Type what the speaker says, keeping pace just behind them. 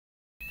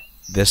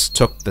this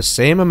took the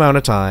same amount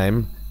of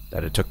time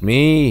that it took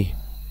me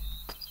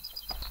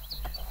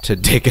to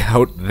dig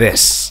out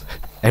this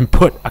and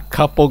put a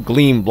couple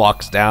gleam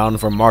blocks down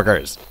for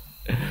markers.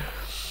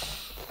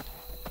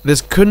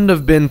 This couldn't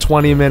have been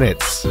 20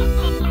 minutes.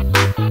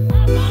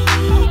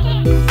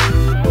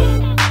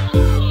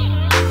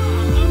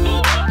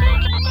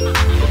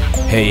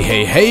 Hey,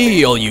 hey,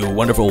 hey, all you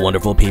wonderful,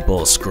 wonderful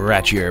people.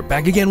 Scratch here,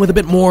 back again with a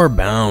bit more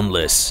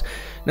Boundless.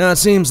 Now, it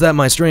seems that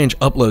my strange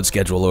upload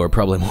schedule, or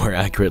probably more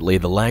accurately,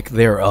 the lack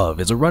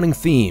thereof, is a running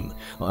theme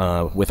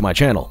with my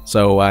channel.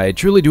 So I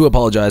truly do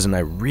apologize, and I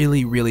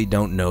really, really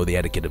don't know the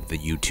etiquette of the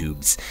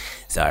YouTubes.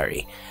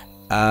 Sorry.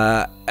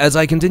 As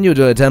I continue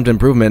to attempt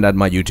improvement at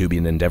my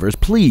YouTubian endeavors,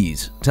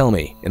 please tell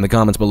me in the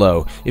comments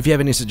below if you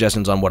have any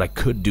suggestions on what I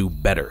could do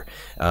better.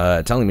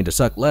 Telling me to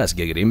suck less,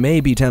 giggity,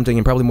 may be tempting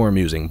and probably more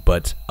amusing,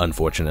 but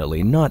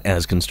unfortunately not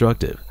as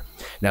constructive.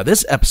 Now,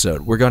 this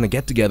episode, we're going to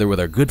get together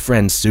with our good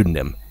friend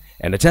Pseudonym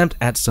and attempt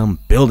at some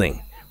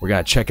building. We're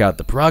going to check out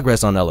the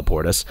progress on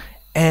ELOPOR,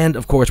 and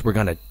of course, we're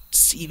going to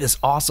see this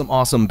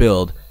awesome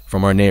build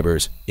from our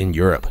neighbors in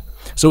Europe.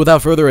 So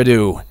without further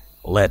ado,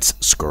 let's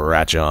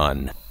scratch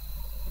on.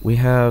 We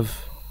have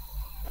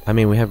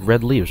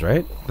red leaves,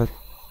 right?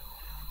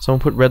 Someone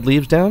put red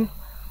leaves down?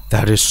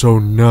 That is so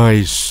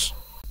nice.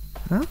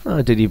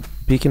 Oh, did he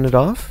beacon it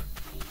off?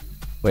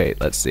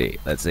 Wait, let's see.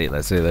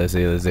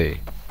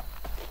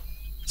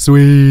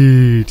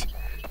 Sweet.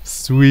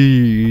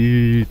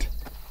 Sweet.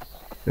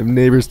 Them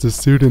neighbors to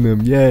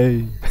Pseudonym,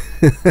 yay.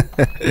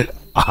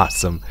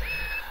 Awesome.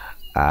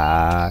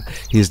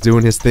 He's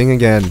doing his thing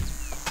again.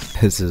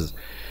 This is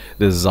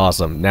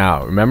awesome.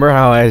 Now, remember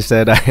how I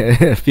said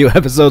a few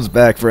episodes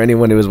back, for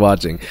anyone who was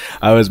watching,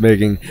 I was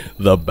making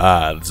the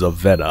Baths of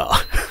Veda.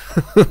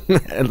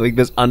 And like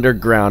this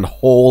underground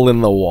hole in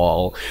the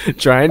wall,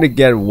 trying to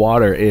get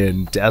water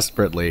in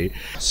desperately.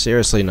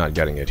 Seriously not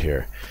getting it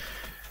here.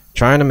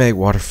 Trying to make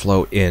water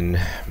flow in,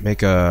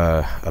 make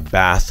a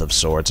bath of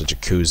sorts, a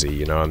jacuzzi,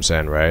 you know what I'm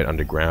saying, right?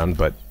 Underground,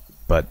 but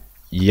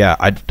yeah,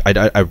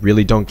 I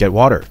really don't get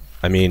water.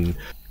 I mean,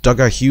 dug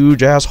a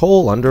huge ass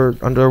hole under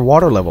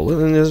water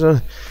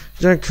level.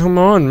 Come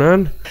on,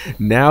 man.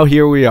 Now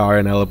here we are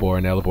in ELOPOR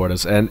and ELOPOR,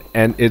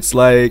 and it's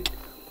like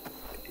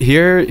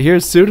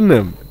here's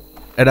Pseudonym,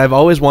 and I've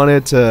always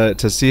wanted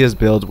to see his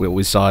build.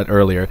 We saw it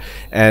earlier,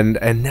 and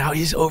now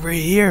he's over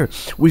here.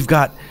 We've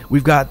got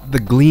the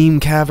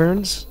Gleam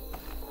Caverns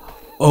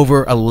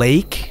over a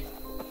lake,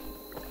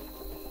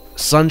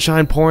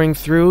 sunshine pouring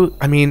through.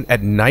 I mean,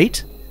 at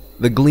night,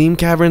 the Gleam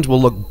Caverns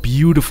will look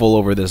beautiful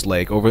over this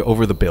lake,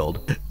 over the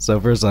build. So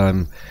first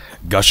I'm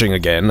gushing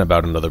again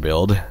about another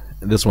build.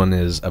 This one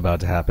is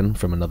about to happen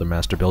from another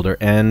master builder,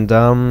 and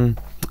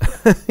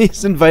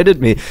he's invited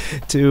me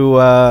to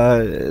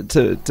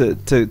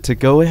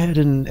go ahead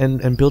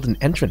and build an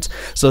entrance.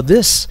 So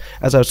this,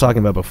 as I was talking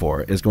about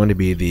before, is going to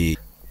be the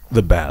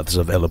Baths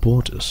of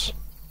ELOPOR.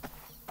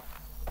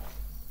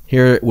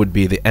 Here would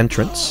be the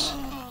entrance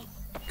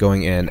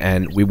going in,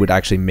 and we would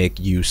actually make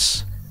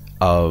use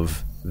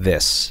of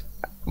this,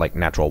 like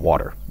natural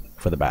water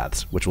for the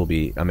baths, which will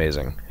be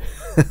amazing.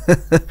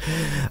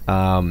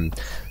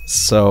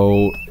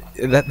 So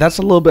that's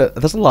a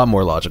lot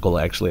more logical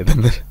actually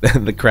than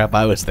the crap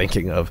I was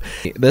thinking of.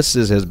 This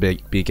is his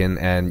big beacon,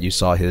 and you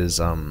saw his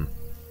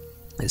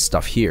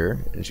stuff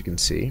here, as you can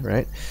see,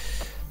 right?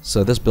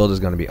 So this build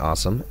is going to be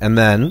awesome. And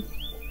then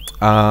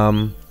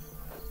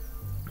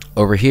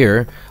over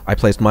here, I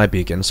placed my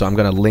beacon, so I'm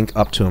going to link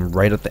up to him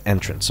right at the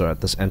entrance, so at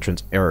this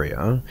entrance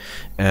area,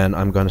 and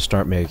I'm going to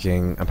start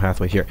making a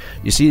pathway here.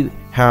 You see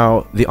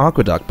how the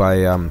aqueduct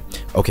by,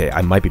 okay,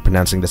 I might be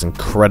pronouncing this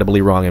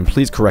incredibly wrong, and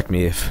please correct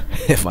me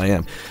if I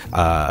am.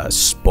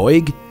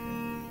 Spoig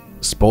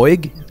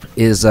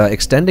is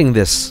extending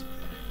this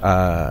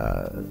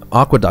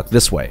aqueduct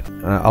this way.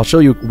 I'll show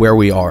you where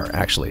we are,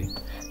 actually.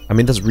 I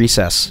mean, this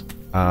recess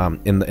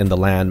in the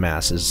land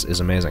mass is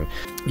amazing.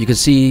 You can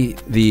see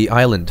the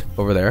island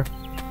over there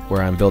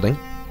where I'm building,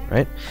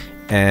 right?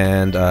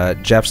 And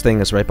Jeff's thing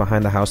is right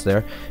behind the house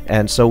there.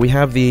 And so we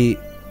have the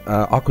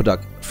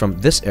aqueduct from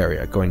this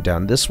area going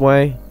down this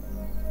way,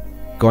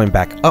 going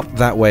back up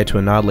that way to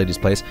an odd lady's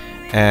place,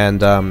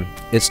 and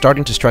it's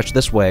starting to stretch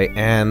this way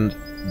and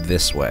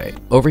this way.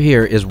 Over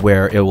here is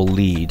where it will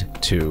lead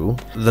to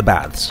the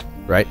baths,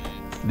 right?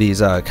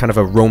 These kind of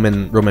a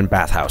Roman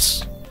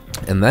bathhouse.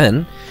 And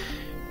then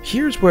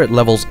here's where it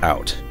levels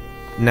out.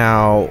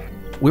 Now,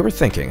 we were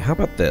thinking, how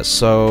about this?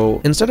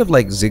 So instead of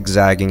like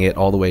zigzagging it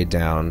all the way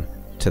down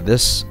to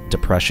this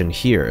depression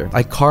here,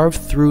 I carved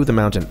through the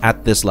mountain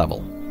at this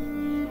level,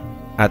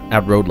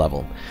 at road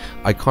level.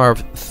 I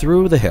carved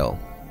through the hill,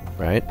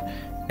 right?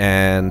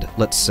 And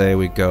let's say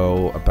we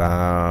go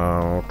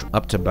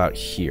up to about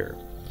here.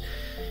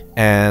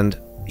 And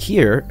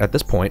here, at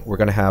this point, we're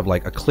going to have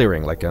like a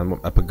clearing, like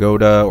a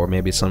pagoda or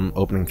maybe some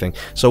opening thing.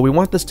 So we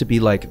want this to be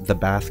like the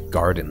bath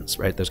gardens,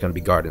 right? There's going to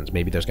be gardens.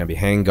 Maybe there's going to be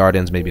hang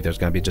gardens. Maybe there's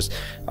going to be just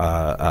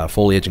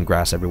foliage and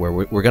grass everywhere.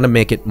 We're going to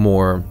make it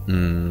more,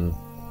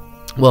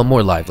 well,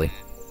 more lively.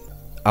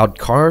 I'll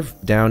carve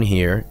down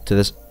here to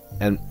this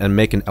and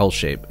make an L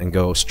shape and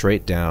go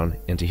straight down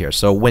into here.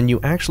 So when you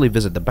actually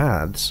visit the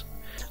baths,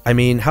 I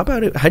mean, how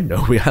about it? I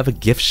know we have a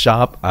gift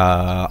shop,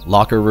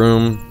 locker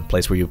room, a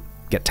place where you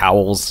get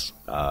towels,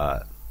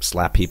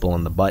 slap people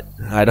in the butt.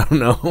 I don't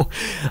know.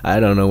 I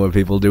don't know what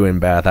people do in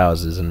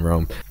bathhouses in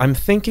Rome. I'm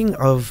thinking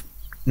of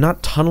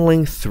not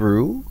tunneling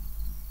through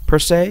per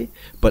se,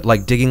 but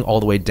like digging all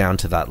the way down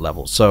to that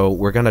level. So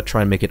we're gonna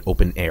try and make it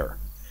open air.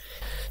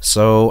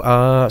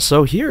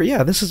 So here,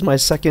 yeah, this is my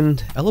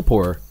second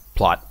ELOPOR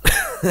plot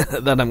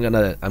that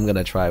I'm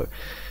gonna try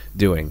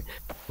doing.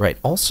 Right.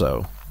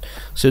 Also,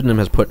 Pseudonym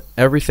has put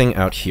everything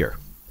out here.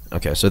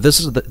 Okay, so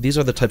these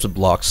are the types of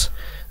blocks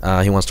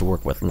he wants to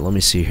work with. Let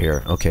me see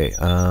here. Okay.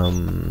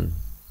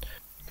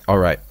 All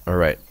right,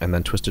 and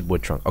then twisted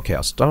wood trunk. Okay,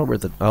 I'll start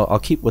with it. I'll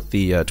keep with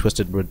the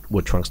twisted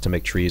wood trunks to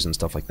make trees and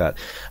stuff like that.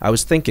 I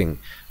was thinking,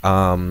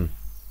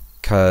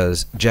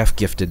 because Jeff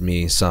gifted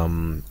me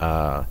some.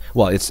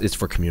 Well, it's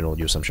for communal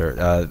use, I'm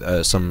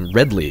sure. Some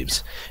red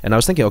leaves, and I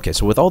was thinking, okay,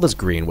 so with all this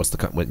green, what's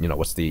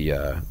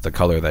the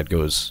color that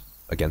goes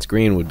against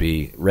green would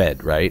be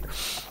red, right?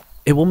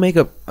 It will make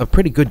a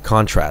pretty good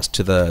contrast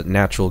to the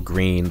natural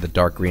green, the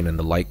dark green, and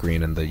the light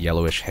green, and the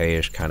yellowish,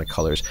 hayish kind of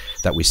colors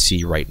that we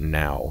see right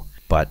now.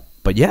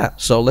 But yeah,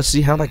 so let's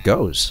see how that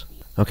goes.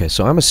 Okay,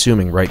 so I'm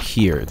assuming right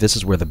here, this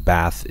is where the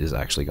bath is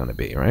actually going to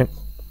be, right?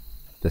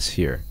 This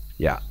here.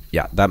 Yeah,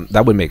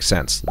 that would make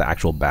sense, the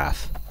actual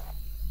bath.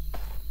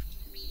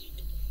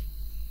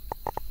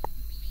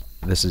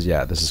 This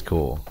is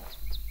cool.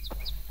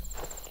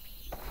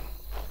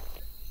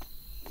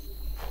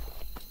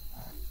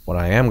 What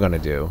I am going to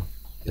do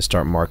is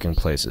start marking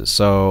places.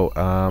 So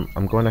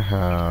I'm going to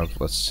have,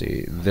 let's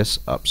see, this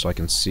up so I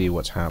can see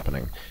what's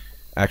happening.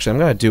 Actually, I'm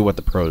going to do what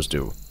the pros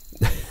do.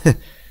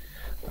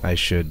 I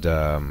should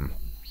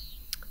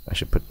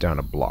put down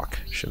a block,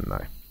 shouldn't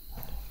I?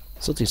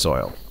 Silty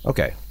soil.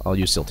 Okay, I'll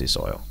use silty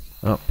soil.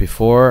 Oh,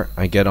 before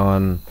I get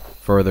on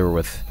further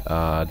with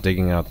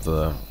digging out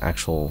the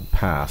actual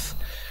path,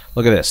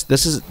 look at this.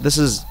 This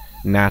is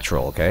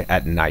natural, okay?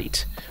 At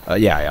night.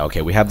 Yeah,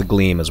 okay. We have the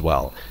gleam as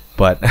well.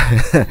 But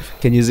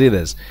can you see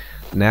this?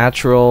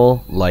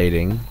 Natural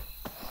lighting,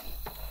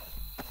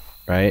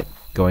 right?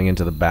 Going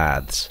into the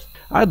baths.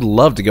 I'd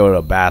love to go to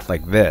a bath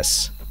like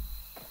this.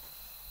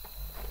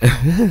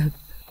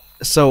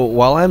 So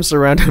while I'm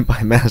surrounded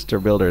by master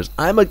builders,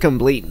 I'm a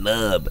complete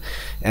nub.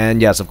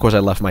 And yes, of course I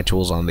left my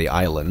tools on the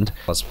island.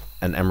 Plus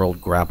an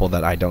emerald grapple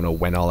that I don't know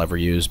when I'll ever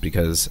use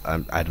because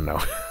I don't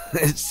know.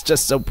 It's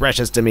just so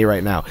precious to me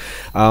right now.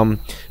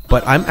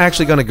 But I'm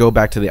actually going to go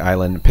back to the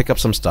island, pick up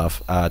some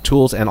stuff,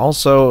 tools, and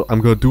also I'm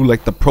going to do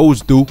like the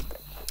pros do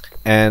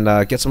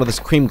and get some of this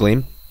cream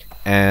gleam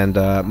and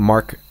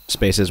mark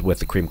spaces with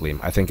the cream gleam.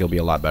 I think it'll be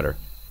a lot better.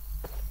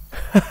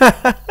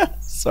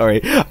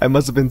 Sorry, I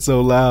must have been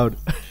so loud.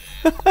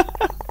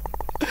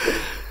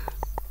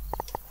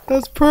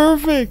 That's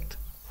perfect.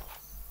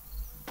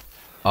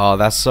 Oh,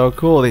 that's so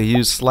cool. They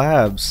use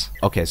slabs.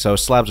 Okay, so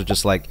slabs are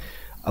just like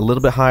a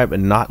little bit high, but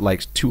not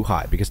like too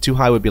high, because too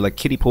high would be like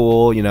kiddie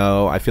pool. You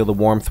know, I feel the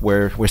warmth.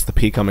 Where's the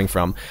pee coming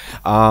from?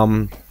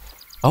 Oh,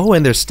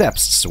 and there's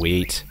steps.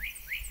 Sweet.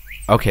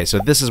 Okay, so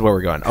this is where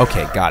we're going.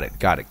 Okay, got it.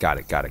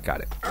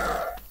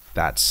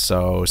 That's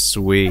so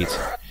sweet.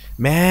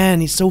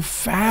 Man, he's so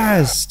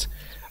fast.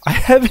 I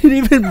haven't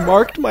even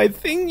marked my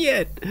thing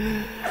yet.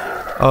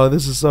 Oh,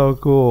 this is so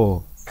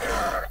cool.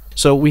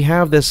 So we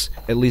have this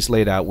at least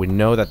laid out. We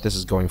know that this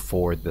is going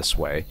forward this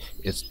way.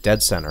 It's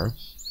dead center.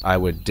 I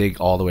would dig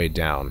all the way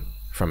down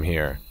from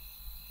here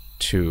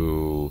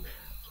to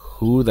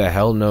who the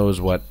hell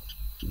knows what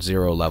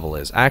 0 level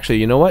is. Actually,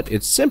 you know what?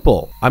 It's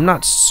simple. I'm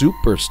not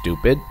super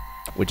stupid.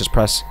 We just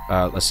press,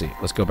 let's see.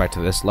 Let's go back to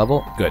this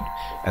level. Good.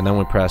 And then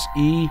we press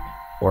E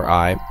or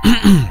I,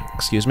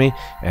 excuse me,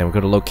 and we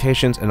go to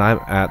locations, and I'm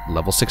at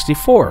level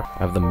 64. I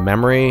have the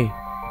memory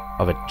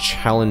of a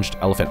challenged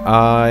elephant.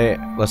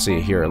 Let's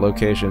see here,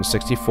 location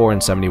 64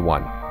 and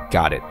 71.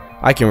 Got it.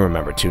 I can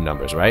remember 2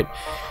 numbers, right?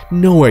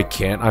 No, I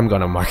can't. I'm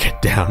gonna mark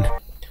it down.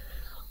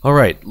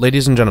 Alright,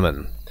 ladies and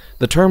gentlemen,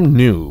 the term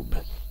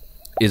noob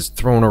is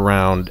thrown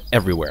around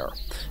everywhere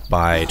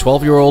by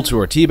 12-year-olds who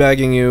are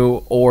teabagging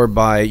you, or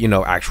by, you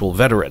know, actual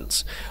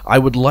veterans. I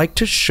would like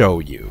to show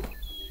you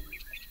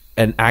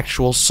an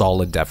actual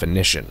solid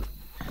definition.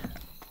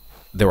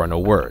 There are no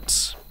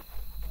words.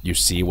 You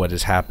see what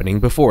is happening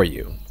before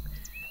you.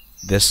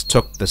 This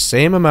took the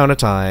same amount of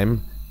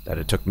time that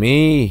it took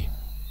me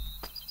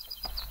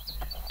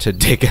to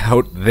dig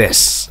out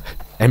this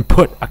and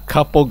put a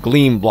couple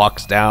gleam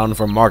blocks down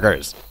for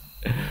markers.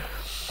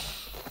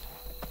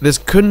 This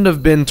couldn't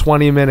have been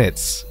 20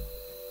 minutes.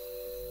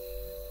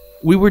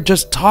 We were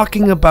just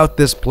talking about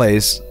this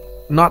place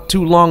not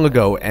too long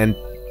ago, and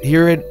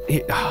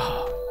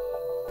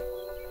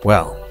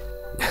well,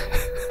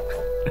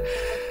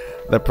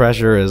 the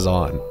pressure is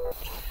on.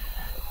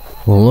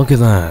 Well, look at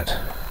that.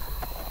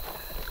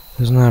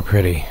 Isn't that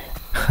pretty?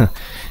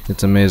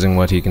 It's amazing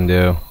what he can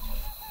do.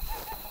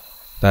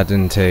 That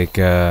didn't take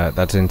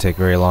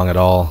very long at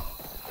all.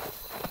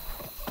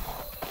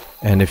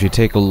 And if you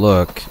take a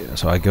look,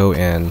 so I go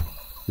in,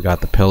 We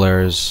got the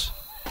pillars.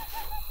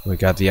 We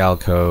got the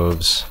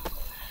alcoves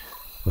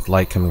with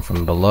light coming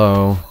from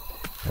below.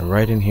 And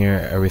right in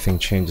here, everything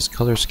changes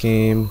color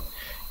scheme.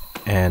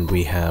 And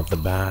we have the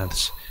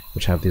baths,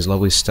 which have these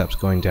lovely steps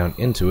going down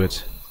into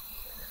it.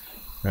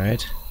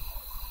 Right?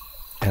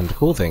 And the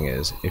cool thing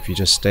is, if you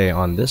just stay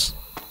on this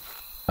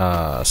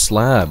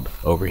slab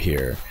over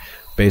here,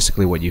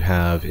 basically what you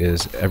have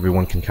is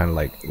everyone can kind of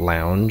like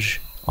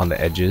lounge on the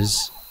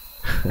edges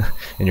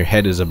and your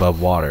head is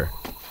above water.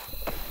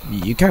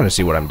 You kind of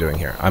see what I'm doing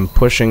here. I'm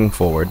pushing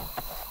forward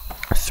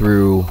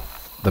through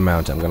the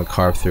mountain. I'm going to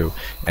carve through,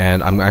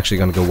 and I'm actually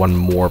going to go one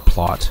more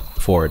plot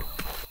forward.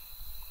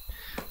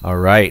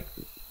 Alright,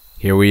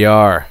 here we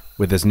are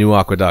with this new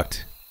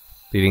aqueduct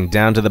leading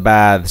down to the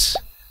baths.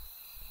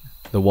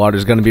 The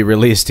water's going to be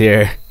released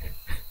here.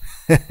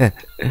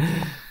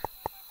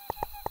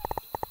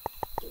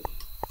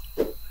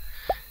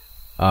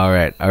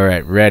 Alright,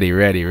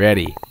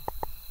 ready.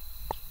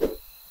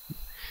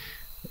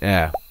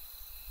 Yeah.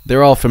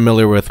 They're all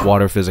familiar with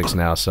water physics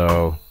now,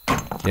 so,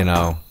 you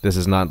know, this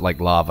is not like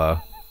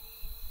lava.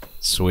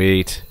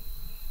 Sweet.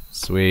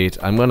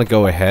 I'm gonna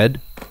go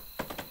ahead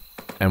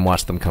and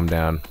watch them come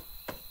down.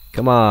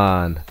 Come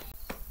on.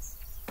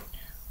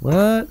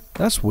 What?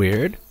 That's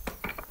weird.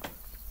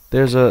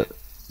 There's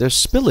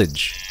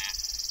spillage.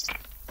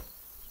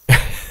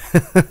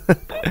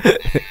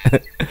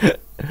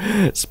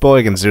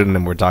 Spoig and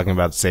Pseudonym were talking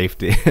about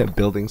safety,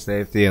 building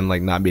safety, and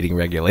like not meeting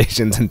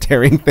regulations and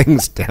tearing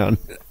things down.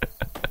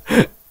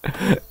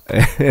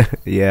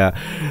 Yeah.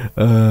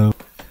 It'll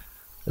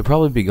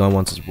probably be gone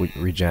once it's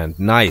regen.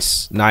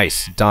 Nice,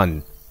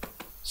 done.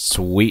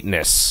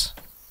 Sweetness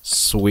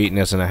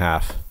and a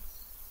half.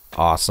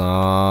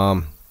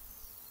 Awesome.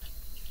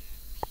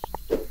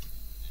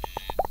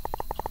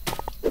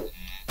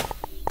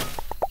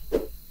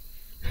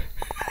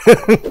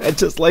 I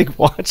just like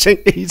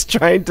watching. He's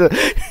trying to.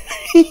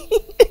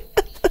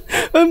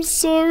 I'm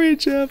sorry,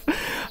 Jeff.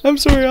 I'm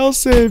sorry. I'll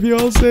save you.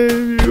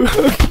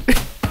 Okay.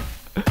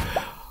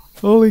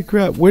 Holy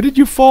crap! Where did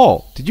you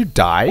fall? Did you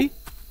die?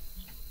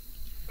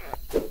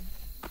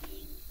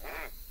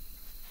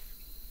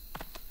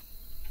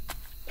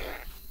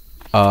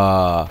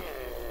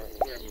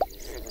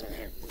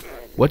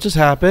 What just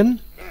happened?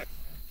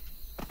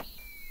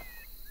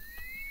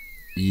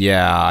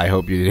 Yeah, I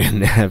hope you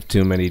didn't have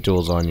too many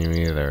tools on you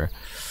either.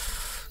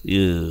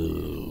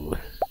 Ew.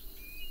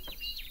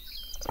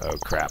 Oh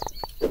crap.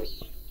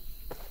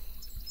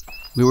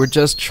 We were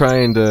just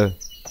trying to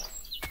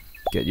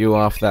get you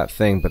off that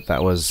thing, but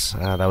that was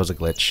a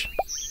glitch.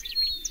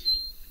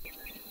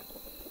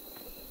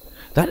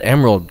 That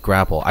emerald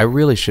grapple, I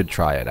really should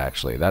try it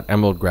actually. That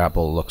emerald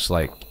grapple looks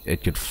like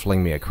it could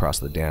fling me across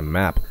the damn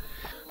map.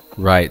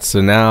 Right,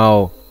 so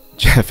now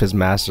Jeff is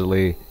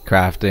masterly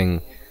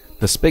crafting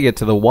the spigot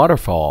to the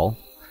waterfall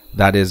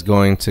that is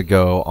going to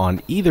go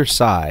on either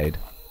side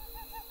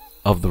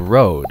of the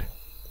road.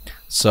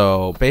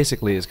 So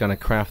basically it's going to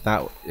craft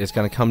that, it's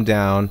going to come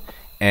down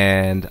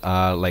and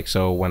like,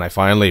 so when I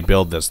finally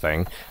build this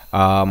thing,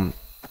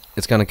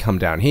 it's going to come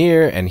down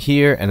here and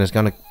it's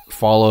going to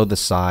follow the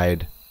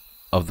side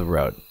of the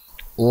road.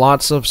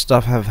 Lots of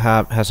stuff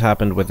has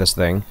happened with this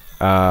thing,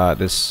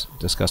 this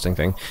disgusting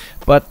thing,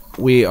 but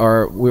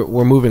we're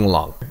moving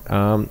along.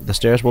 The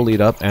stairs will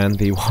lead up, and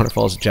the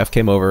waterfalls. Jeff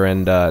came over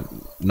and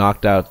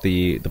knocked out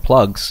the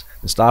plugs,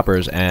 the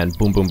stoppers, and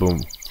boom, boom,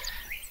 boom,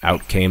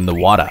 out came the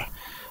water.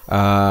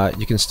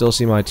 You can still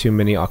see my two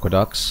mini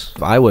aqueducts.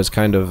 I was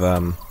kind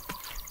of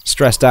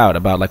stressed out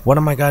about like, what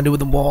am I gonna do with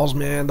the walls,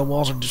 man? The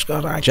walls are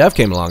disgusting. Jeff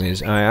came along,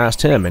 and I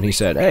asked him, and he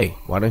said, "Hey,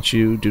 why don't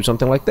you do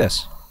something like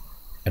this?"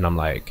 And I'm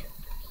like,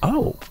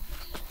 "Oh,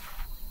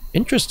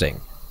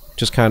 interesting."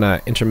 Just kind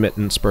of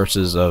intermittent spurts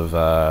of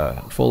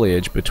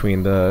foliage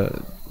between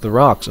the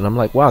rocks, and I'm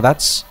like, "Wow,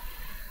 that's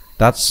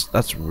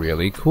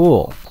really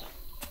cool."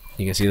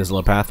 You can see this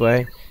little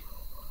pathway.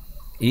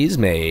 He's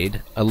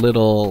made a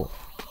little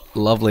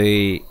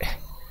lovely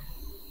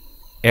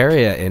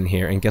area in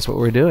here, and guess what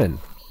we're doing?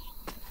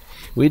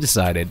 We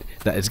decided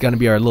that it's going to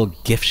be our little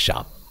gift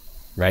shop,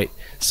 right?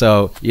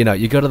 So, you know,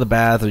 you go to the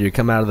bath or you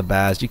come out of the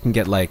baths, you can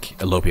get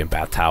like Elopian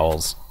bath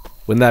towels.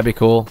 Wouldn't that be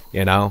cool?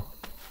 You know,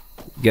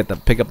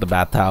 pick up the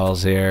bath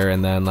towels here,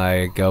 and then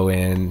like go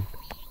in,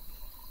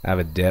 have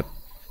a dip.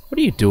 What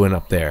are you doing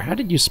up there? How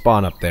did you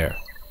spawn up there?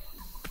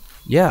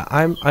 Yeah,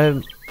 I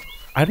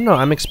don't know.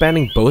 I'm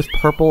expanding both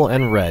purple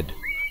and red.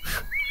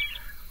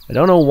 I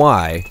don't know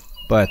why,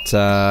 but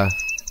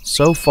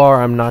so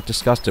far I'm not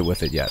disgusted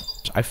with it yet.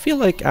 I feel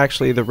like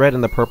actually the red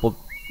and the purple,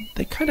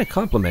 they kind of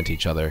complement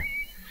each other.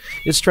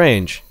 It's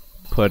strange.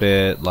 Put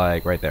it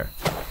like right there.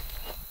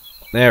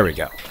 There we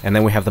go. And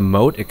then we have the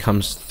moat. It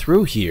comes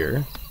through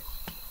here.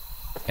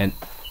 And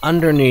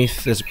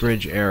underneath this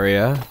bridge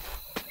area,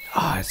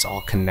 it's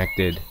all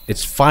connected.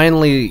 It's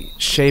finally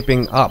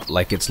shaping up,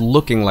 like it's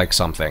looking like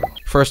something.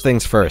 First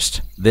things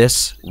first,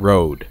 this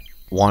road.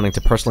 Wanting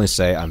to personally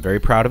say I'm very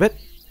proud of it,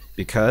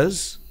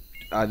 because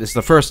this is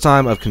the first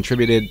time I've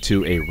contributed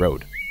to a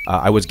road.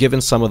 I was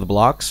given some of the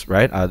blocks,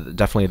 right?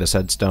 Definitely the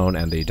sedstone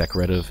and the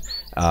decorative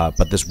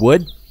But this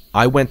wood,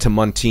 I went to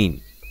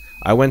Montine.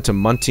 I went to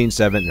Montine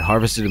 7 and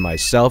harvested it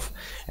myself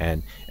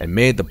and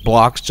made the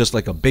blocks just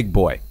like a big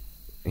boy.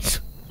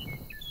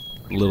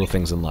 Little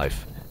things in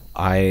life.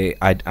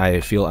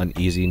 I feel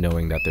uneasy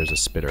knowing that there's a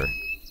spitter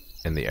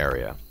in the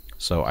area.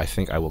 So I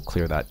think I will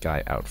clear that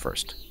guy out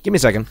first. Give me a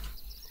second.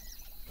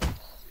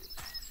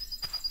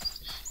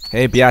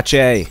 Hey,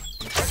 Biache!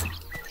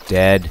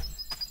 Dead.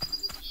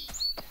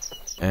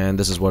 And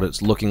this is what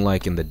it's looking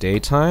like in the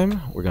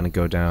daytime. We're going to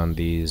go down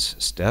these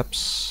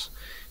steps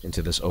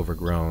into this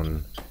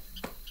overgrown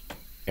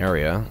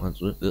area.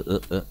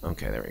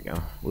 Okay, there we go.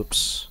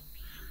 Whoops.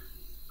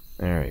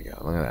 There we go.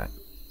 Look at that.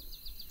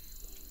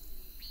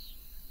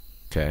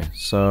 Okay,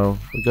 so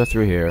we go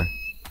through here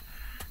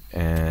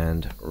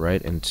and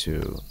right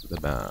into the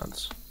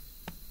baths.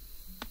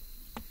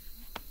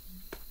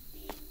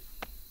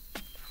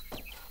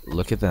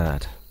 Look at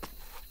that.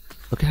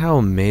 Look at how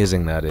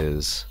amazing that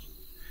is.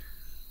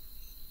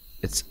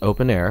 It's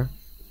open air,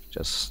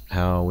 just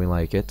how we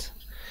like it.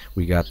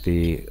 We got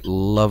the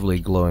lovely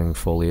glowing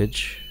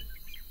foliage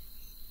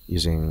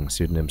using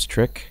Pseudonym's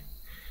trick.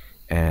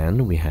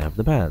 And we have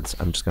the baths.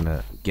 I'm just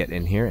gonna get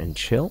in here and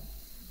chill.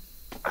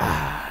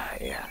 Ah,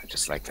 yeah,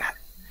 just like that.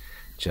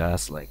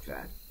 Just like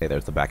that. Hey,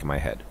 there's the back of my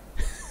head.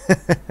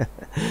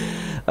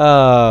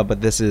 But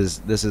this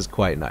is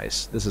quite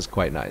nice. This is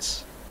quite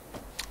nice.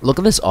 Look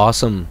at this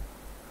awesome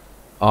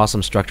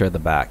structure at the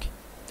back.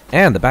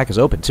 And the back is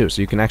open too,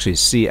 so you can actually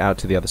see out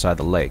to the other side of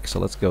the lake. So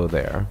let's go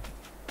there.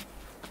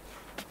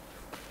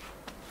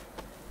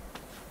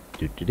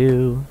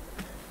 Isn't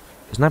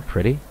that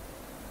pretty?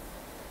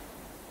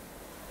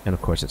 And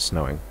of course it's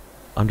snowing.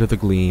 Under the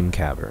Gleam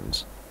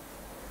Caverns.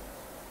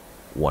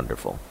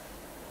 Wonderful.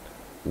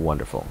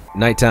 Wonderful.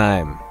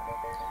 Nighttime.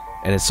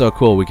 And it's so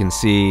cool. We can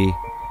see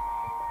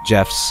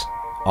Jeff's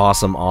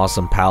awesome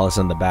palace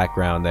in the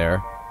background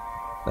there.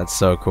 That's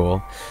so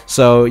cool.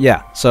 So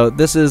yeah, so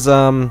this is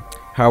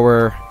how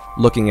we're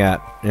looking at,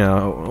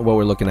 what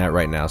we're looking at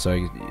right now. So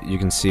you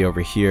can see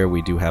over here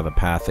we do have a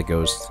path that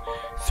goes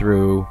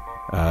through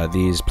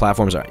these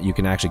platforms. You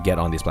can actually get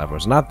on these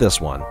platforms. Not this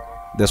one.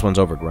 This one's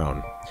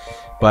overgrown.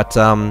 But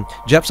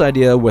Jeff's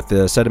idea with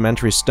the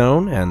sedimentary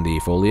stone and the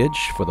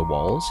foliage for the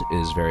walls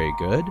is very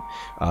good.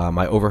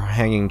 My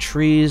overhanging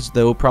trees,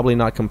 though probably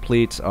not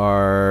complete,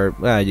 are...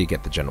 you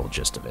get the general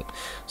gist of it.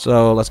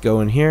 So let's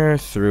go in here,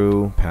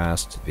 through,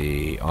 past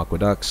the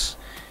aqueducts,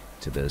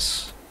 to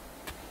this.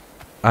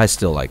 I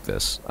still like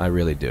this. I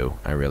really do.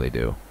 I really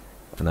do.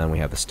 And then we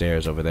have the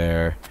stairs over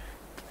there,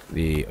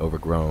 the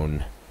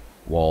overgrown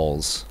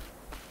walls.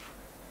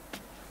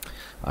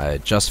 I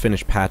just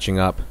finished patching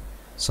up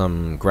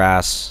some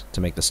grass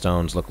to make the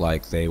stones look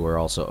like they were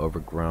also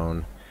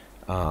overgrown.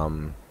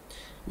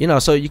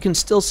 So you can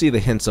still see the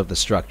hints of the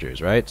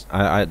structures, right?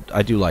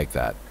 I do like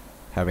that,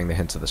 having the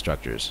hints of the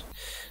structures.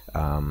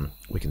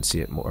 We can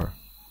see it more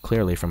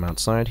clearly from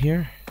outside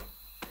here.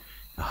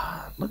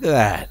 Look at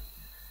that.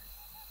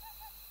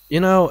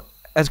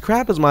 As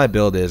crap as my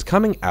build is,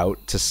 coming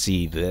out to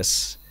see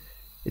this,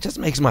 it just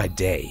makes my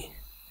day.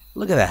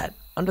 Look at that.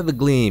 Under the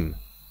gleam.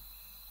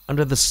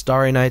 Under the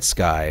starry night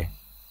sky.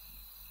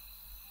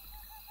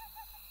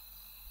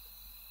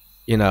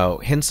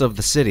 Hints of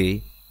the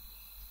city.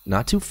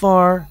 Not too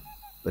far,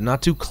 but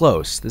not too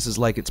close. This is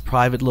like its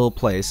private little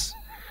place.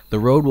 The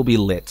road will be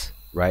lit,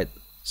 right?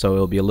 So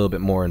it'll be a little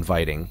bit more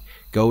inviting.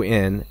 Go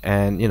in,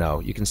 and,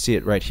 you can see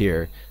it right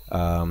here.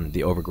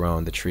 The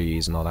overgrown, the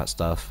trees, and all that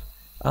stuff.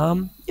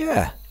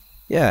 Yeah.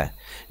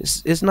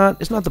 It's not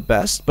the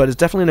best, but it's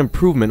definitely an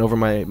improvement over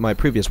my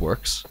previous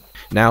works.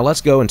 Now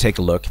let's go and take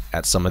a look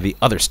at some of the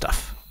other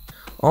stuff.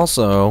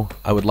 Also,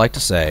 I would like to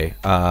say,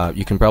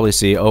 you can probably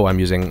see, I'm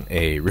using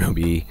a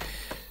ruby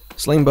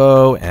sling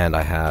bow, and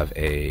I have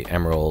a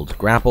emerald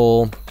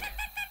grapple.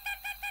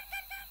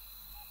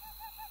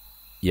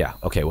 Yeah,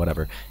 okay,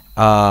 whatever.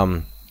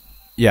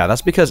 Yeah,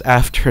 that's because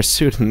after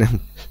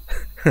Pseudonym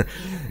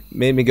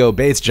made me go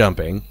base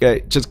jumping.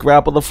 Okay, just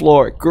grapple the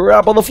floor.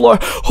 Grapple the floor.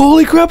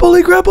 Holy crap,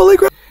 holy crap, holy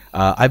crap.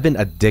 I've been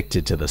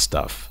addicted to this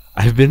stuff.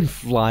 I've been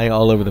flying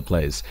all over the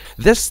place.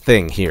 This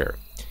thing here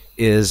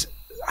is...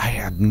 I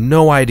have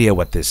no idea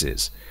what this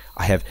is.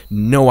 I have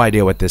no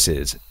idea what this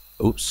is.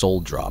 Oops,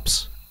 soul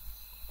drops.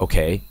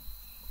 Okay.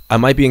 I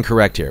might be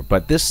incorrect here,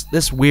 but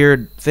this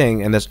weird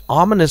thing and this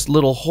ominous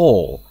little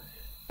hole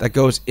that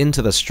goes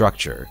into the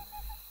structure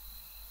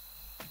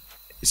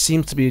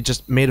seems to be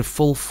just made of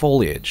full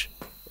foliage.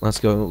 Let's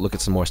go look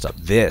at some more stuff.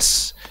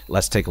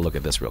 Let's take a look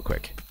at this real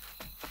quick.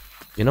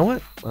 You know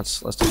what? Let's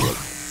take a look.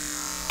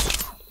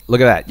 Look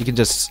at that. You can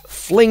just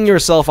fling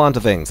yourself onto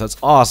things. That's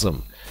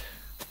awesome.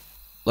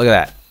 Look at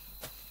that.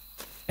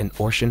 An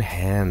Orshan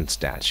hand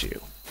statue.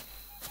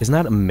 Isn't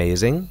that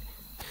amazing?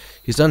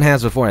 He's done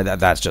hands before, and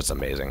that's just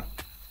amazing.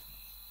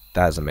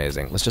 That is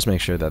amazing. Let's just make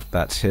sure that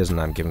that's his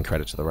and I'm giving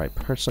credit to the right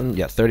person.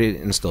 Yeah, 30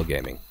 in Still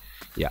Gaming.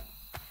 Yeah.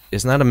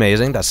 Isn't that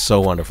amazing? That's so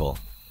wonderful.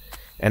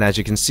 And as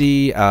you can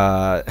see,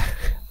 a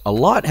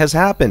lot has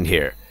happened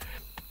here.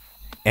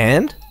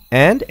 And,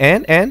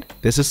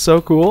 this is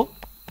so cool.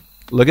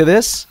 Look at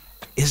this.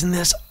 Isn't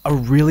this a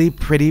really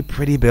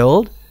pretty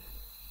build?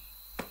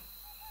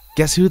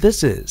 Guess who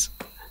this is?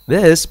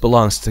 This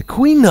belongs to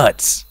Queen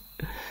Nuts.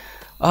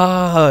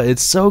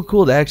 It's so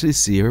cool to actually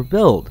see her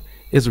build.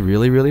 It's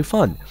really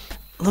fun.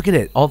 Look at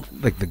it, all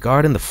like the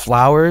garden, the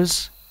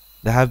flowers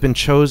that have been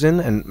chosen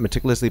and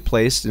meticulously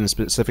placed in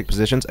specific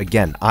positions.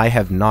 Again, I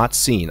have not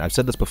seen, I've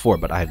said this before,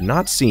 but I have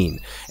not seen,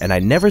 and I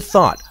never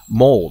thought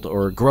mold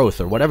or growth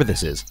or whatever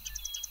this is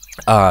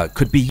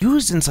could be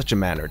used in such a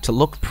manner to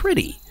look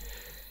pretty.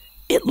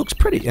 It looks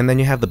pretty. And then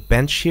you have the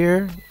bench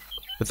here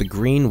with the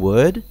green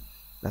wood.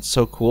 That's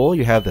so cool.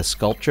 You have the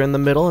sculpture in the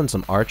middle and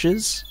some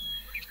arches.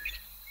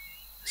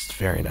 It's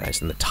very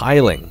nice. And the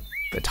tiling.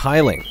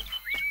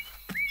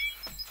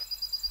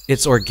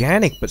 It's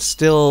organic, but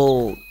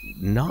still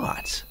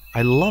not.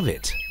 I love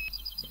it.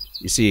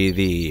 You see,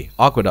 the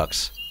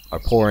aqueducts are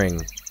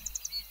pouring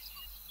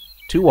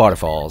 2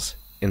 waterfalls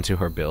into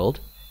her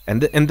build,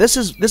 and this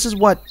is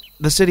what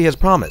the city has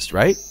promised,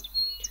 right?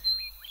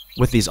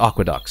 With these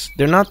aqueducts,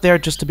 they're not there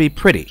just to be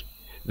pretty.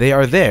 They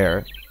are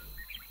there,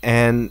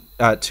 and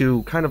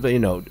to kind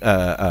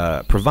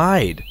of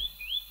provide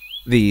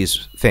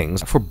these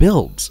things for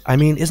builds. I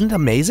mean, isn't it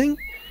amazing?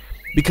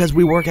 Because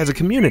we work as a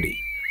community.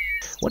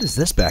 What is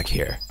this back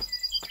here?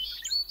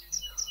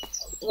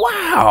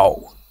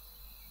 Wow!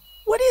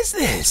 What is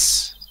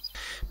this?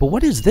 But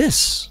what is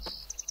this?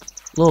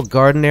 Little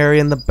garden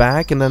area in the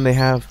back, and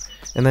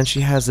then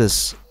she has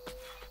this.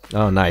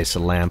 Oh, nice! A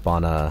lamp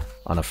on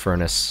a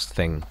furnace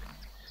thing.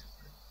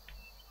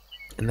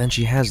 And then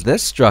she has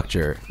this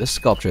structure, this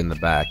sculpture in the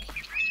back.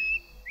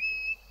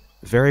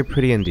 Very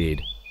pretty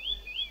indeed.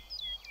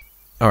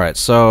 Alright,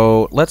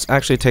 so let's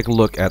actually take a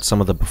look at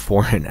some of the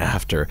before and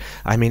after.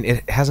 I mean,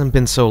 it hasn't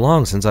been so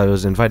long since I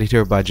was invited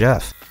here by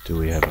Jeff. Do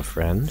we have a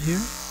friend here?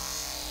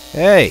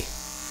 Hey!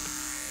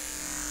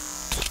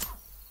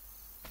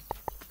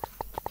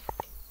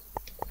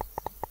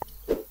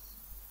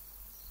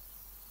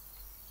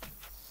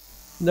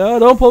 No,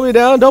 don't pull me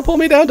down! Don't pull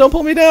me down! Don't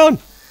pull me down!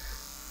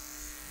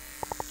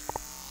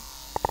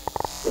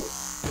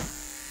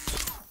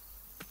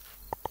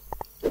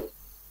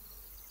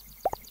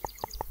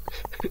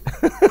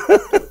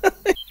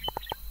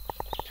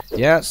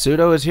 Yeah,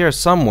 Pseudo is here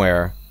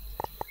somewhere.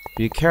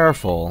 Be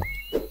careful.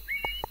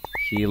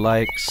 He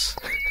likes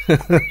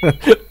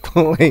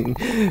pulling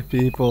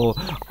people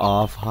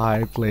off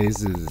high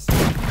places.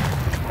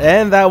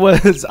 And that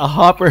was a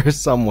hopper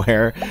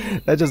somewhere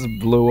that just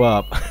blew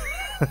up.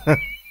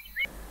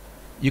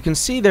 You can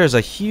see there's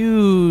a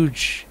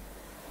huge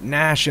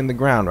nash in the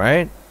ground,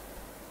 right?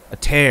 A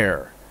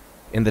tear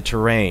in the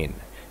terrain.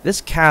 This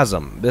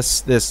chasm,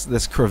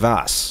 this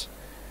crevasse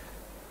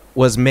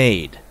was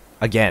made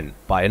again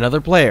by another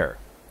player.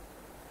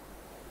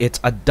 It's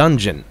a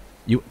dungeon.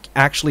 You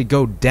actually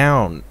go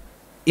down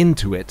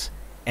into it,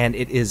 and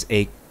it is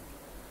it's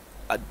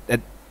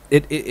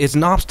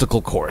an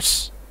obstacle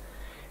course.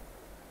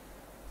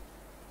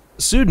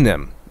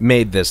 Pseudonym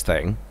made this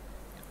thing,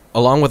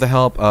 along with the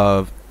help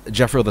of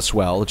Jeff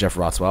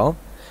Rothwell,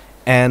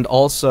 and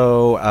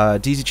also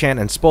DZ Chan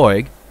and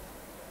Spoig.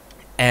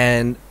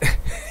 And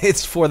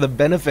it's for the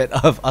benefit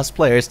of us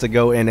players to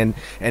go in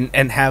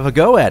and have a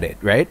go at it,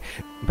 right?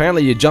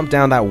 Apparently you jump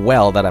down that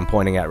well that I'm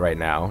pointing at right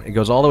now. It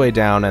goes all the way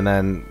down, and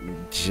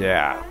then,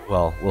 yeah,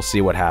 well, we'll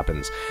see what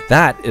happens.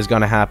 That is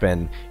going to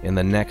happen in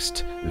the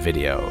next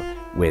video,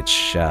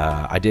 which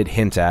I did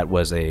hint at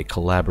was a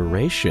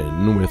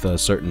collaboration with a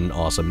certain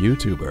awesome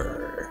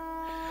YouTuber.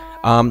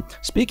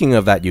 Speaking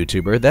of that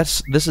YouTuber,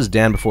 this is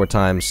Dan Before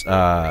Time's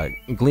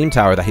Gleam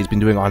Tower that he's been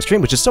doing on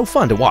stream, which is so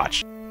fun to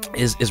watch.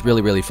 Is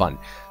really fun.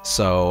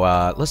 So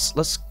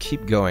let's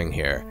keep going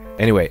here.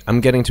 Anyway, I'm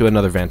getting to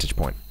another vantage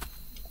point.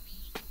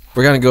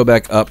 We're gonna go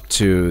back up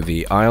to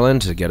the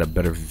island to get a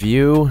better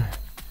view.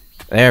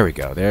 There we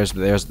go. There's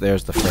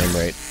the frame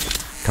rate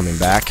coming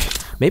back.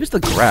 Maybe it's the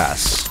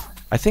grass.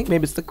 I think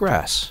maybe it's the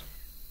grass.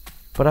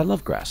 But I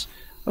love grass.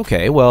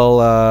 Okay,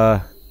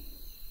 well,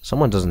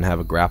 someone doesn't have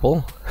a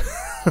grapple.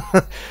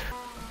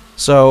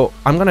 So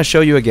I'm gonna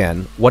show you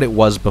again what it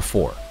was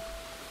before.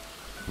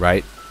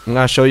 Right? I'm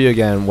going to show you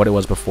again what it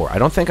was before. I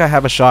don't think I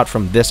have a shot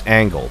from this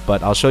angle,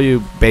 but I'll show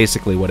you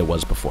basically what it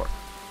was before.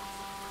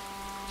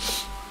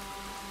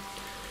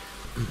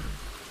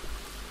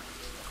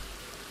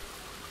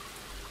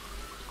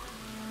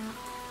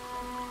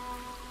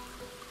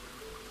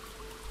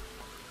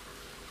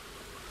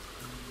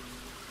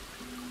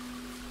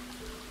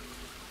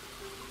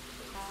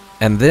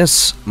 And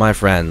this, my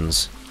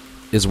friends,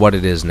 is what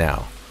it is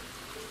now.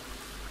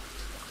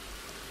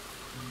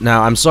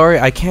 Now, I'm sorry,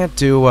 I can't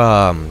do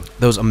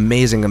those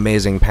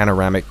amazing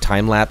panoramic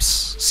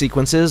time-lapse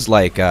sequences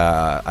like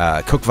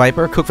Cook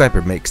Viper. Cook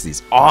Viper makes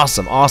these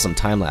awesome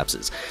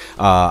time-lapses.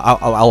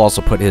 I'll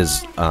also put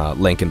his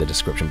link in the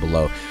description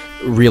below.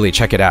 Really,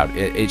 check it out.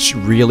 It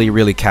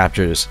really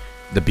captures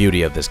the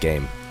beauty of this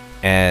game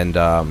and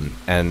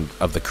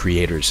of the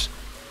creators.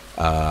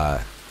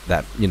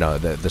 That, you know,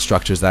 the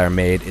structures that are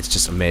made. It's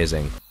just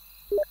amazing.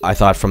 I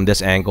thought from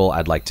this angle,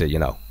 I'd like to, you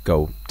know,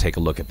 go take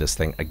a look at this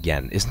thing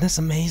again. Isn't this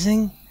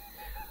amazing?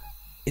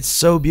 It's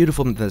so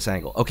beautiful from this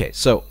angle. Okay,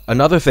 so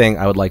another thing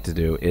I would like to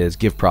do is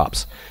give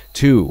props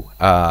to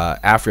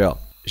Afriel.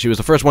 She was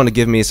the first one to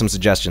give me some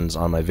suggestions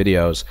on my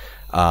videos,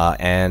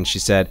 and she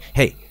said,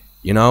 hey,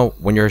 you know,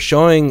 when you're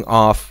showing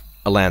off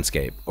a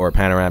landscape or a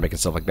panoramic and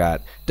stuff like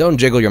that, don't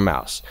jiggle your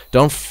mouse.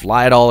 Don't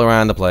fly it all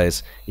around the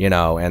place, you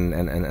know,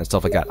 and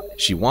stuff like that.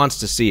 She wants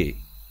to see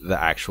the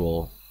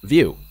actual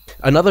view.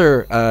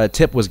 Another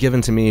tip was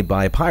given to me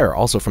by Pyre,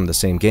 also from the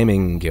same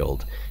gaming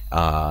guild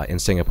in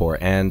Singapore,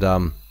 and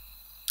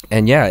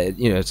yeah,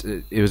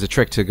 it was a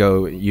trick to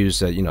go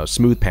use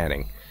smooth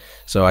panning,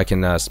 so I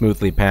can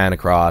smoothly pan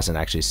across and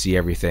actually see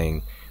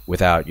everything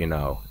without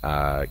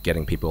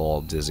getting people all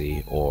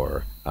dizzy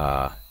or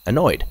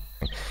annoyed.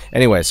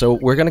 Anyway, so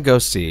we're gonna go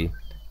see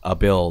a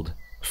build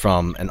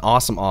from an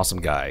awesome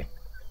guy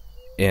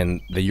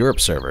in the Europe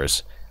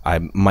servers. I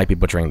might be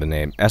butchering the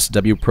name,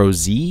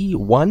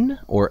 SWProZ1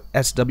 or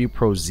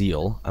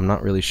SWProZeal. I'm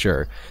not really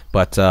sure,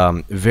 but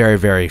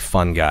very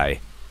fun guy.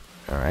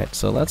 All right,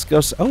 so let's go.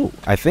 Oh,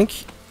 I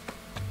think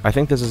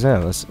this is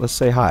him. Let's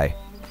say hi.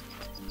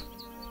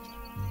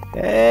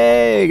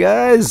 Hey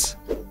guys.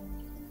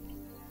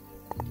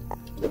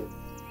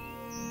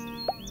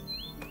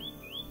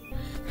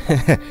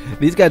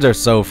 These guys are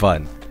so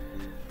fun.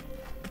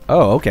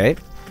 Oh, okay.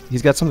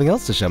 He's got something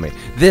else to show me.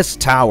 This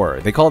tower.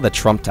 They call it the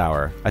Trump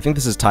Tower. I think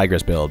this is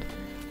Tiger's build.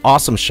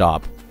 Awesome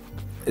shop.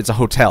 It's a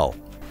hotel.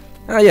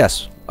 Ah,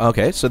 yes.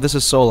 Okay, so this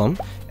is Solum.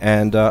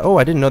 And, oh,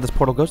 I didn't know this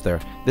portal goes there.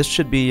 This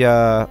should be,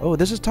 oh,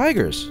 this is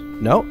Tiger's.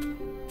 No.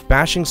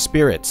 Bashing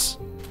Spirits.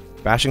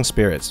 Bashing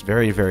Spirits.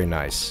 Very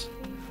nice.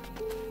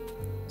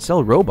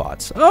 Sell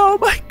robots. Oh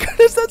my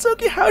goodness, that's so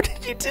cute. How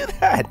did you do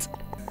that?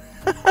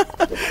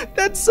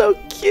 That's so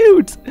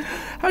cute.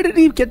 How did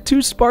he get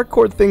two spark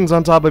cord things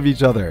on top of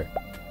each other?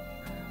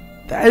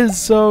 That is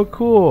so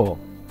cool.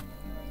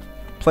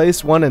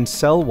 Place one and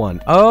sell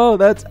one. Oh,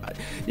 that's...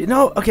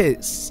 okay,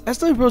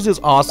 SWProZ is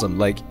awesome.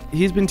 Like,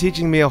 he's been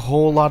teaching me a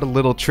whole lot of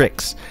little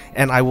tricks,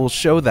 and I will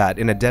show that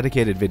in a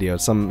dedicated video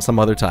some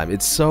other time.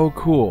 It's so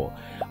cool.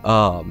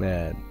 Oh,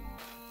 man.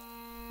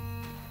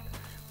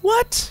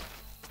 What?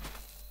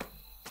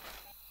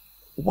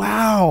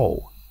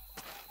 Wow.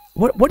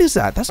 What is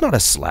that? That's not a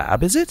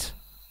slab, is it?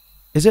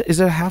 Is it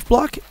a half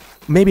block?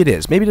 Maybe it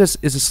is. Maybe this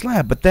is a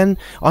slab, but then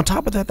on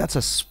top of that, that's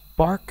a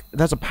spark.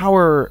 That's a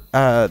power,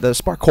 the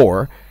spark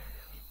core,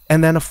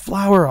 and then a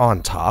flower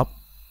on top.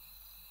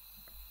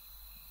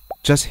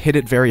 Just hit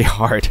it very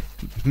hard.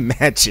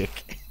 Magic.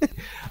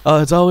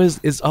 Oh, it's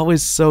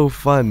always so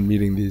fun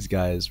meeting these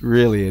guys.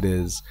 Really, it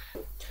is.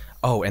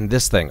 Oh, and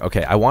this thing.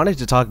 Okay, I wanted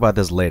to talk about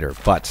this later,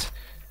 but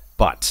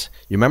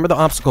you remember the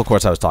obstacle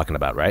course I was talking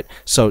about, right?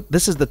 So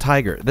this is the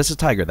Tiger. This is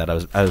Tiger that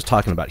I was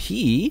talking about.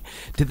 He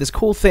did this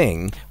cool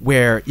thing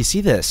where you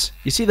see this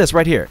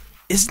right here.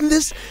 Isn't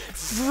this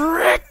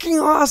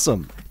freaking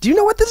awesome? Do you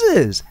know what this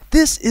is?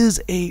 This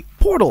is a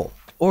portal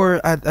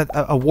or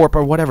a warp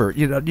or whatever.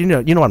 You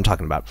know what I'm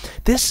talking about.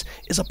 This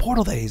is a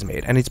portal that he's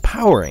made and it's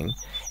powering,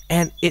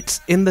 and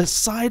it's in the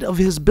side of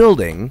his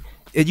building.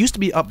 It used to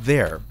be up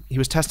there. He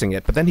was testing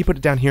it, but then he put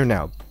it down here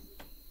now.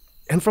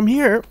 And from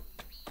here,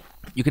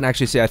 you can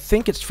actually see, I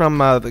think it's from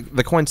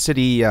the Coin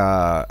City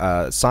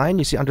sign.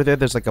 You see under there,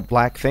 there's like a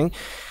black thing.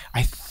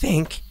 I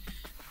think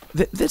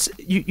this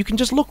you can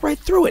just look right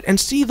through it and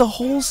see the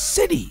whole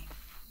city.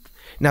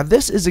 Now,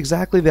 this is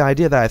exactly the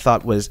idea that I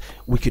thought was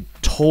we could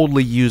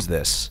totally use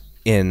this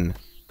in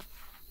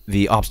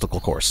the obstacle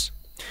course.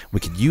 We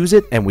could use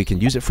it, and we can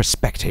use it for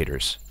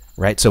spectators.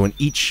 Right, so in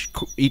each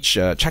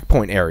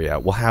checkpoint area,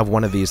 we'll have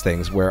one of these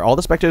things where all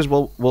the spectators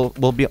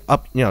will be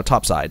up,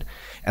 topside,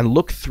 and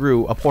look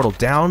through a portal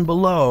down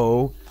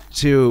below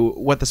to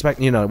what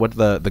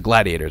the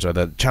gladiators or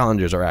the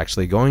challengers are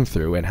actually going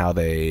through and how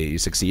they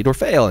succeed or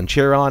fail and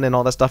cheer on and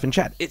all that stuff in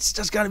chat. It's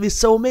just got to be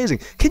so amazing.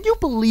 Can you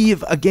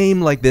believe a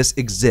game like this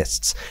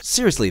exists?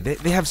 Seriously,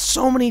 they have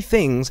so many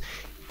things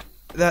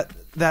that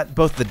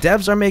both the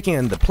devs are making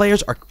and the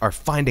players are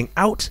finding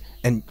out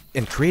and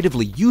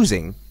creatively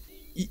using.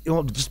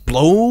 Just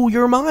blow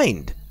your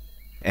mind.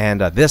 And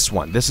this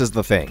is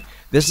the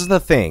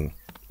thing.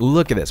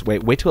 Look at this.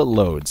 Wait till it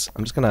loads.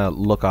 I'm just gonna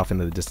look off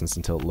into the distance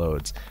until it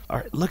loads. All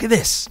right, look at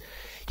this.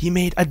 He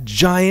made a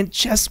giant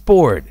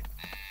chessboard.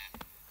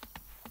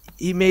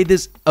 He made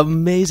this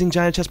amazing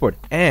giant chessboard,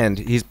 and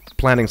he's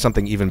planning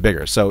something even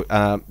bigger. So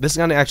this is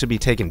gonna actually be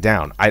taken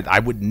down. I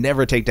would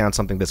never take down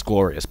something this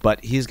glorious,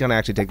 but he's gonna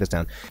actually take this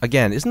down.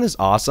 Again, isn't this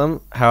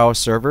awesome? How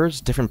servers,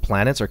 different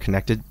planets are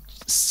connected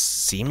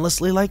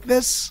seamlessly like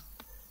this.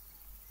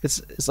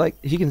 It's like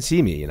he can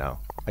see me,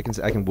 I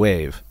can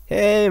wave.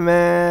 Hey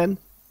man,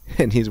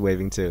 and he's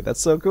waving too. That's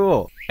so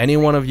cool. Any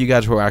one of you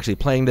guys who are actually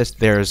playing this,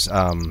 there's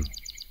the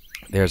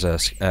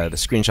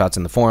screenshots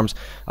in the forums.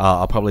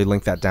 I'll probably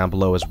link that down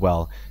below as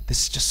well.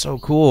 This is just so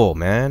cool,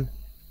 man.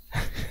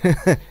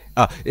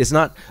 It's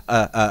not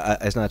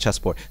a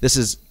chessboard. This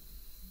is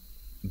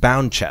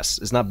bound chess.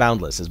 It's not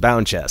boundless. It's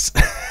bound chess.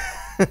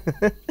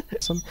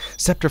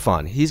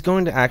 Septerfon. He's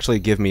going to actually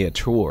give me a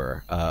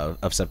tour of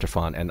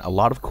Septerfon and a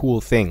lot of cool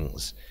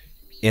things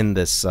in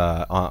this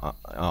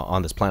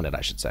on this planet,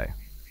 I should say.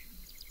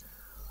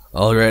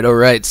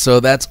 Alright,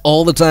 so that's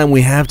all the time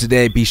we have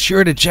today. Be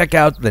sure to check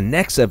out the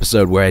next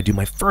episode where I do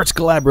my first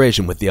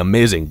collaboration with the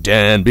amazing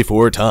Dan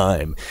Before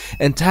Time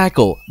and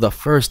tackle the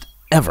first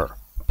ever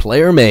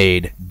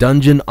player-made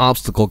dungeon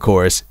obstacle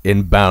course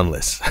in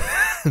Boundless.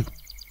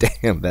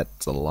 Damn,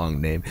 that's a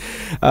long name.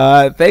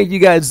 Thank you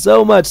guys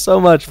so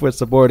much for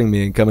supporting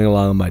me and coming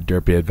along on my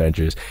derpy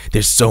adventures.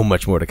 There's so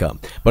much more to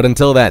come. But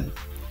until then,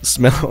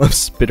 smell of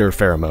spitter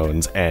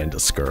pheromones and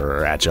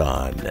scratch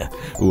on.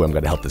 Ooh, I'm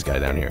gonna help this guy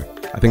down here.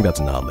 I think that's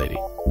an odd lady.